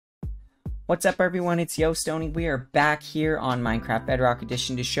What's up everyone, it's Yo Stony. We are back here on Minecraft Bedrock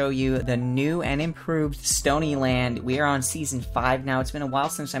Edition to show you the new and improved Stonieland. We are on Season 5 now. It's been a while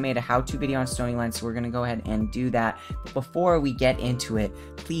since I made a how-to video on Stonieland, so we're going to go ahead and do that. But before we get into it,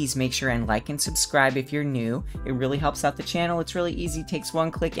 please make sure and like and subscribe if you're new. It really helps out the channel. It's really easy, takes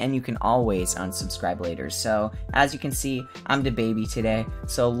one click, and you can always unsubscribe later. So, as you can see, I'm the baby today.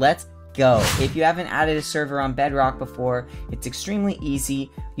 So let's go. If you haven't added a server on Bedrock before, it's extremely easy.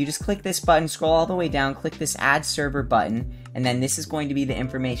 You just click this button, scroll all the way down, click this add server button, and then this is going to be the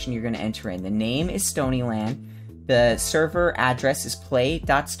information you're going to enter in. The name is Stonieland, the server address is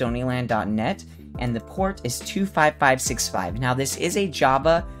play.stonieland.net, and the port is 25565. Now this is a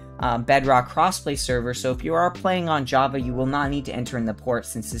Java Bedrock crossplay server, so if you are playing on Java, you will not need to enter in the port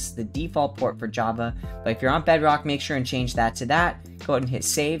since this is the default port for Java. But if you're on Bedrock, make sure and change that to that. Go ahead and hit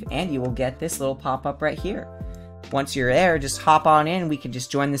save, and you will get this little pop-up right here. Once you're there, just hop on in. We can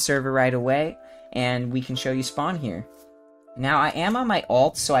just join the server right away, and we can show you spawn here. Now, I am on my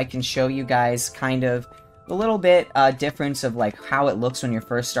alt, so I can show you guys kind of a little bit difference of like how it looks when you're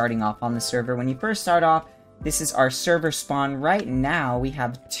first starting off on the server. When you first start off, this is our server spawn. Right now, we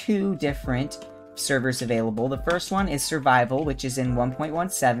have two different servers available. The first one is Survival, which is in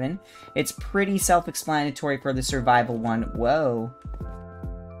 1.17. It's pretty self-explanatory for the Survival one. Whoa.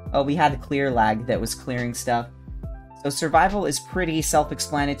 Oh, we had a clear lag that was clearing stuff. So Survival is pretty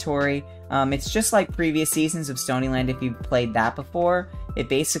self-explanatory. It's just like previous seasons of Stonieland if you've played that before. It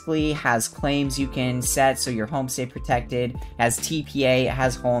basically has claims you can set so your home stay protected, has TPA, it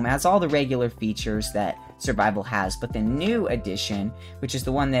has home, it has all the regular features that Survival has. But the new addition, which is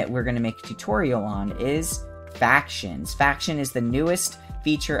the one that we're going to make a tutorial on, is Factions. Faction is the newest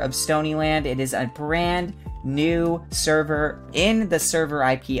feature of Stonieland. It is a brand new server in the server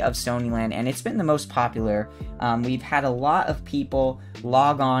IP of Stonieland, and it's been the most popular. We've had a lot of people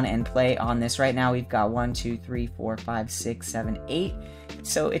log on and play on this. Right now we've got 1, 2, 3, 4, 5, 6, 7, 8.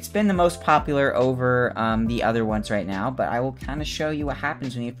 So it's been the most popular over the other ones right now, but I will kind of show you what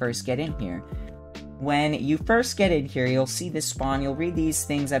happens when you first get in here. When you first get in here, you'll see this spawn. You'll read these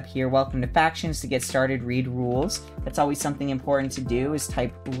things up here. Welcome to Factions. To get started, read rules. That's always something important to do, is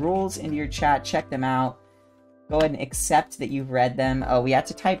type rules into your chat, check them out. Go ahead and accept that you've read them. Oh, we had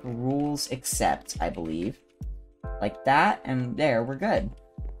to type rules accept, I believe. Like that, and there, we're good.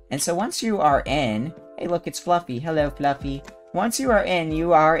 And so once you are in, hey look, it's Fluffy. Hello, Fluffy. Once you are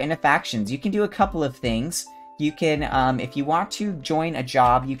in a Factions. You can do a couple of things. You can, if you want to join a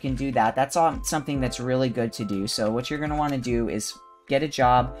job, you can do that. That's something that's really good to do. So what you're going to want to do is get a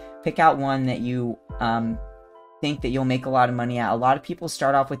job, pick out one that you think that you'll make a lot of money at. A lot of people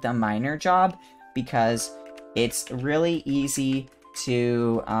start off with a miner job because it's really easy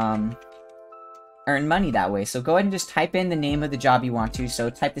to earn money that way. So go ahead and just type in the name of the job you want to.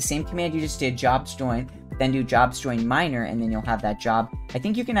 So type the same command you just did, jobs join, then do jobs join miner, and then you'll have that job. I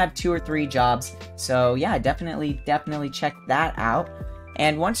think you can have 2 or 3 jobs. So yeah, definitely check that out.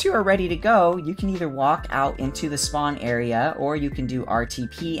 And once you are ready to go, you can either walk out into the spawn area, or you can do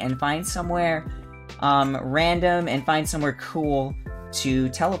RTP and find somewhere random and find somewhere cool to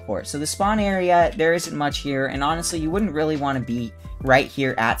teleport. So the spawn area, there isn't much here, and honestly you wouldn't really want to be right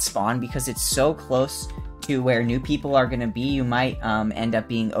here at spawn because it's so close to where new people are going to be. You might end up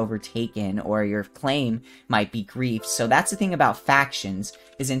being overtaken, or your claim might be griefed. So that's the thing about Factions,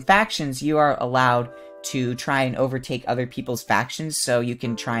 is in Factions you are allowed to try and overtake other people's factions, so you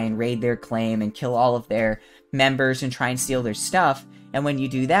can try and raid their claim and kill all of their members and try and steal their stuff. And when you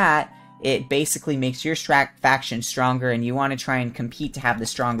do that, it basically makes your faction stronger, and you want to try and compete to have the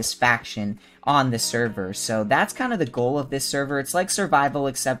strongest faction on the server. So that's kind of the goal of this server. It's like Survival,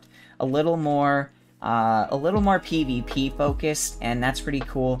 except a little more PvP focused, and that's pretty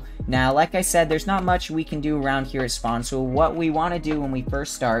cool. Now, like I said, there's not much we can do around here at spawn. So what we want to do when we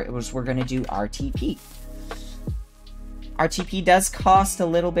first start was we're going to do RTP. RTP does cost a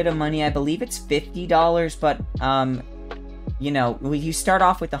little bit of money. I believe it's $50, but you know, you start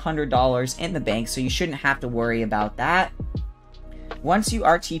off with $100 in the bank, so you shouldn't have to worry about that. Once you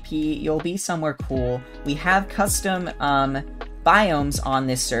RTP, you'll be somewhere cool. We have custom biomes on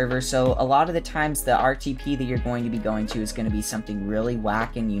this server, so a lot of the times the RTP that you're going to be going to is going to be something really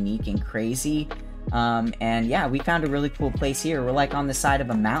whack and unique and crazy. And yeah, we found a really cool place here. We're like on the side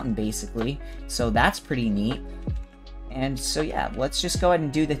of a mountain basically, so that's pretty neat. And so yeah, let's just go ahead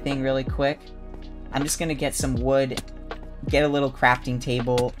and do the thing really quick. I'm just going to get some wood, get a little crafting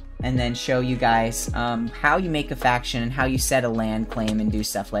table, and then show you guys how you make a faction and how you set a land claim and do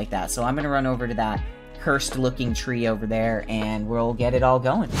stuff like that. So I'm going to run over to that cursed looking tree over there, and we'll get it all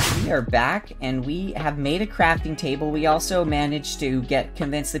going. We are back, and we have made a crafting table. We also managed to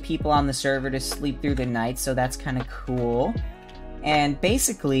convince the people on the server to sleep through the night, so that's kind of cool. And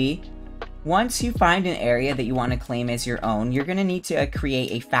basically, once you find an area that you want to claim as your own, you're going to need to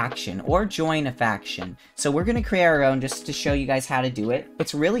create a faction or join a faction. So we're going to create our own just to show you guys how to do it.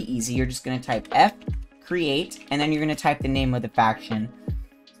 It's really easy. You're just going to type F, create, and then you're going to type the name of the faction.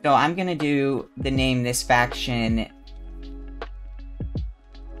 So I'm going to do the name this faction.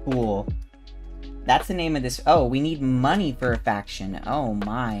 Cool. That's the name of this. Oh, we need money for a faction. Oh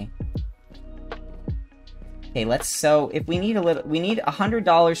my. Okay, so if we need we need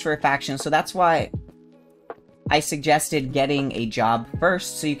 $100 for a faction, so that's why I suggested getting a job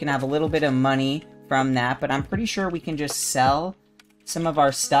first, so you can have a little bit of money from that, but I'm pretty sure we can just sell some of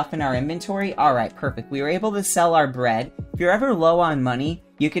our stuff in our inventory. Alright, perfect. We were able to sell our bread. If you're ever low on money,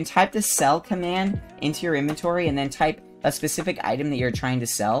 you can type the sell command into your inventory and then type a specific item that you're trying to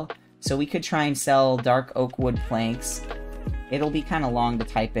sell. So we could try and sell dark oak wood planks. It'll be kind of long to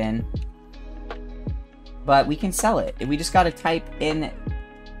type in, but we can sell it. We just got to type in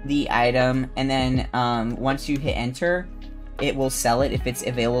the item, and then once you hit enter, it will sell it if it's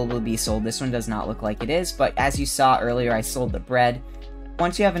available to be sold. This one does not look like it is, but as you saw earlier, I sold the bread.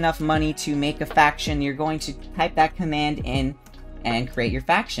 Once you have enough money to make a faction, you're going to type that command in and create your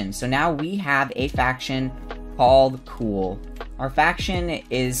faction. So now we have a faction called Cool. Our faction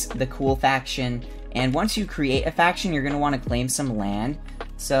is the Cool faction, and once you create a faction, you're going to want to claim some land.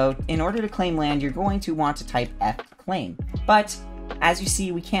 So in order to claim land, you're going to want to type F claim. But as you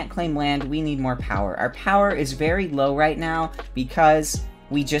see, we can't claim land, we need more power. Our power is very low right now because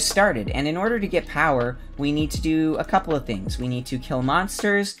we just started. And in order to get power, we need to do a couple of things. We need to kill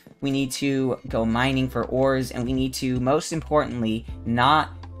monsters, we need to go mining for ores, and we need to, most importantly,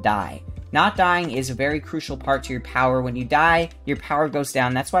 not die. Not dying is a very crucial part to your power. When you die, your power goes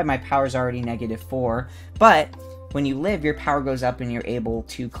down. That's why my power is already -4. But when you live, your power goes up and you're able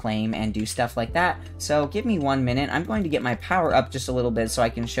to claim and do stuff like that. So give me 1 minute. I'm going to get my power up just a little bit so I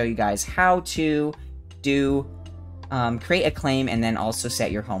can show you guys how to do create a claim and then also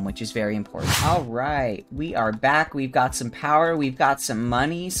set your home, which is very important. All right, we are back. We've got some power. We've got some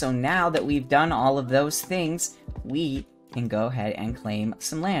money. So now that we've done all of those things, we can go ahead and claim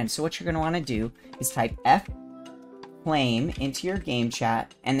some land. So what you're going to want to do is type F claim into your game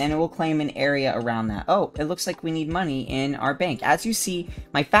chat, and then it will claim an area around that. Oh, it looks like we need money in our bank. As you see,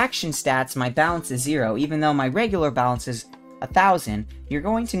 my faction stats, my balance is 0, even though my regular balance is 1,000. You're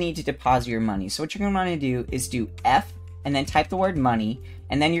going to need to deposit your money. So what you're going to want to do is do F and then type the word money,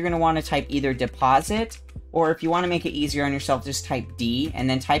 and then you're going to want to type either deposit, or if you want to make it easier on yourself, just type D and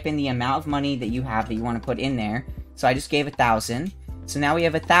then type in the amount of money that you have that you want to put in there. So I just gave 1,000. So now we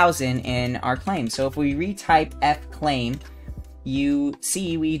have 1,000 in our claim. So if we retype F claim, you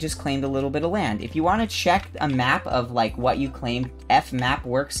see we just claimed a little bit of land. If you want to check a map of like what you claimed, F map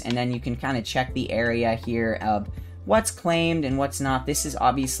works, and then you can kind of check the area here of what's claimed and what's not. This is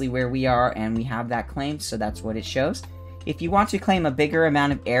obviously where we are, and we have that claimed, so that's what it shows. If you want to claim a bigger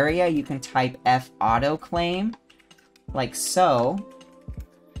amount of area, you can type F auto claim, like so.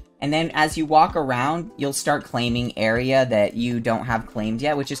 And then as you walk around, you'll start claiming area that you don't have claimed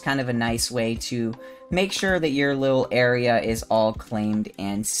yet, which is kind of a nice way to make sure that your little area is all claimed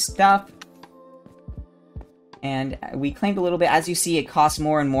and stuff. And we claimed a little bit. As you see, it costs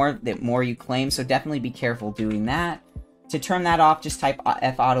more and more the more you claim, so definitely be careful doing that. To turn that off, just type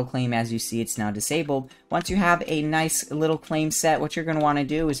F auto claim. As you see, it's now disabled. Once you have a nice little claim set, what you're going to want to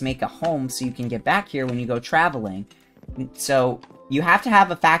do is make a home so you can get back here when you go traveling. So you have to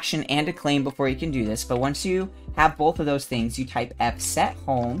have a faction and a claim before you can do this, but once you have both of those things, you type F set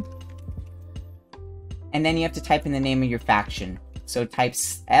home, and then you have to type in the name of your faction. So type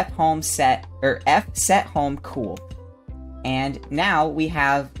F home set, or F set home cool. And now we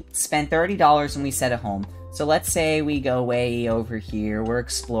have spent $30 and we set a home. So let's say we go way over here, we're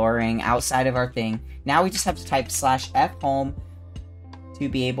exploring outside of our thing. Now we just have to type /F home to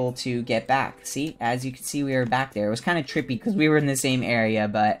be able to get back. See, as you can see, we are back there. It was kind of trippy because we were in the same area,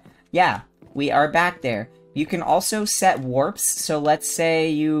 but yeah, we are back there. You can also set warps. So let's say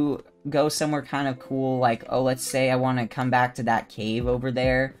you go somewhere kind of cool, like, oh, let's say I want to come back to that cave over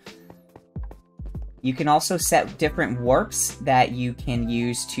there. You can also set different warps that you can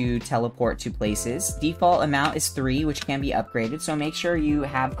use to teleport to places. Default amount is 3, which can be upgraded, so make sure you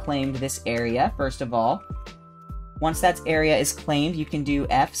have claimed this area, first of all. Once that area is claimed, you can do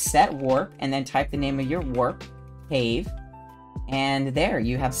F set warp, and then type the name of your warp, cave. And there,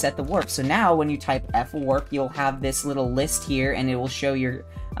 you have set the warp. So now when you type F warp, you'll have this little list here, and it will show your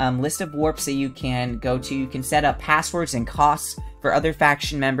list of warps that you can go to. You can set up passwords and costs for other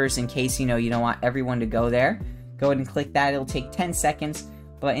faction members in case, you know, you don't want everyone to go there. Go ahead and click that. It'll take 10 seconds,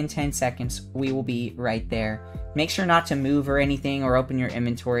 but in 10 seconds, we will be right there. Make sure not to move or anything or open your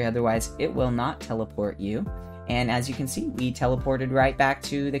inventory, otherwise it will not teleport you. And as you can see, we teleported right back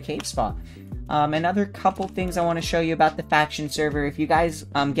to the cave spot. Another couple things I want to show you about the faction server. If you guys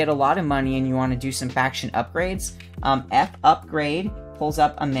get a lot of money and you want to do some faction upgrades, F upgrade pulls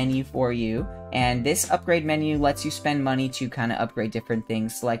up a menu for you, and this upgrade menu lets you spend money to kind of upgrade different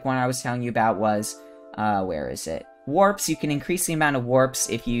things. Like one I was telling you about was, where is it? Warps. You can increase the amount of warps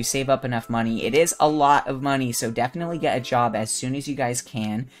if you save up enough money. It is a lot of money, so definitely get a job as soon as you guys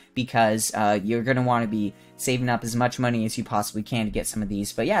can, because you're going to want to be saving up as much money as you possibly can to get some of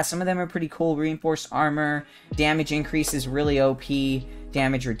these. But yeah, some of them are pretty cool. Reinforced armor, damage increase is really OP,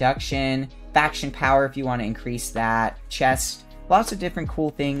 damage reduction, faction power if you want to increase that, chest, lots of different cool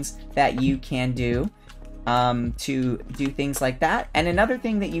things that you can do to do things like that. And another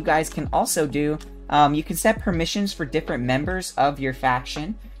thing that you guys can also do, you can set permissions for different members of your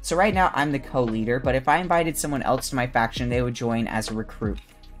faction. So right now I'm the co-leader, but if I invited someone else to my faction, they would join as a recruit.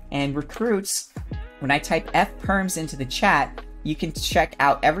 And recruits, when I type F perms into the chat, you can check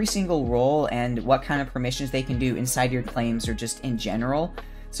out every single role and what kind of permissions they can do inside your claims or just in general.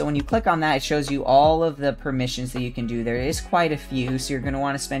 So when you click on that, it shows you all of the permissions that you can do. There is quite a few, so you're going to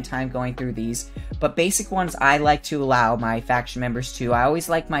want to spend time going through these. But basic ones I like to allow my faction members to. I always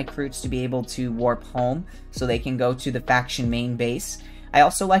like my recruits to be able to warp home so they can go to the faction main base. I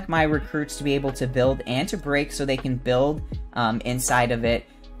also like my recruits to be able to build and to break so they can build inside of it.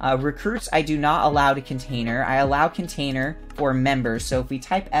 Recruits I do not allow to container. I allow container for members. So if we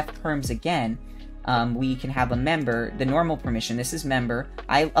type F perms again, we can have a member, the normal permission, this is member,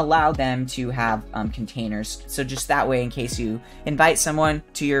 I allow them to have containers. So just that way, in case you invite someone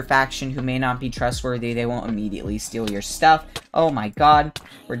to your faction who may not be trustworthy, they won't immediately steal your stuff. Oh my god,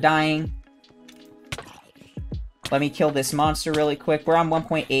 we're dying. Let me kill this monster really quick. We're on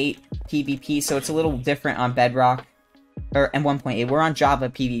 1.8 PvP, so it's a little different on Bedrock. And 1.8, we're on Java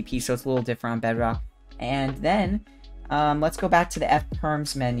PvP, so it's a little different on Bedrock. And then, let's go back to the F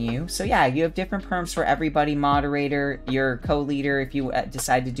perms menu. So yeah, you have different perms for everybody. Moderator, your co-leader, if you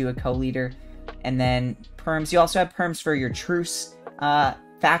decide to do a co-leader. And then perms, you also have perms for your truce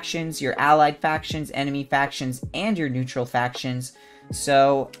factions, your allied factions, enemy factions, and your neutral factions.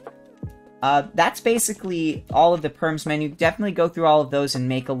 So that's basically all of the perms menu. Definitely go through all of those and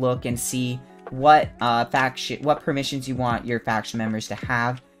make a look and see what permissions you want your faction members to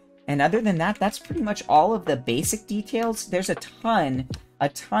have. And other than that, that's pretty much all of the basic details. There's a ton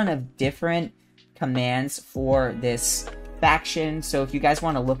of different commands for this faction, so if you guys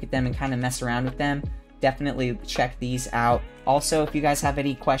want to look at them and kind of mess around with them, definitely check these out. Also, if you guys have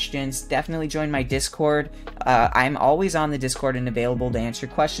any questions, definitely join my Discord. I'm always on the Discord and available to answer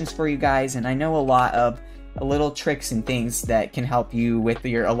questions for you guys, and I know a lot of little tricks and things that can help you with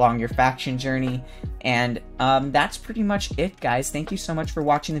along your faction journey. And that's pretty much it, guys. Thank you so much for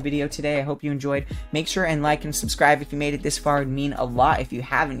watching the video today. I hope you enjoyed. Make sure and like and subscribe if you made it this far. It would mean a lot if you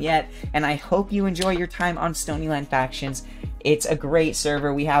haven't yet. And I hope you enjoy your time on Stonieland Factions. It's a great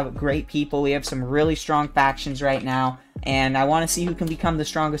server. We have great people. We have some really strong factions right now. And I want to see who can become the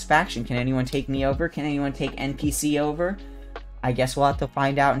strongest faction. Can anyone take me over? Can anyone take NPC over? I guess we'll have to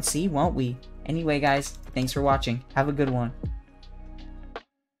find out and see, won't we? Anyway, guys, thanks for watching. Have a good one.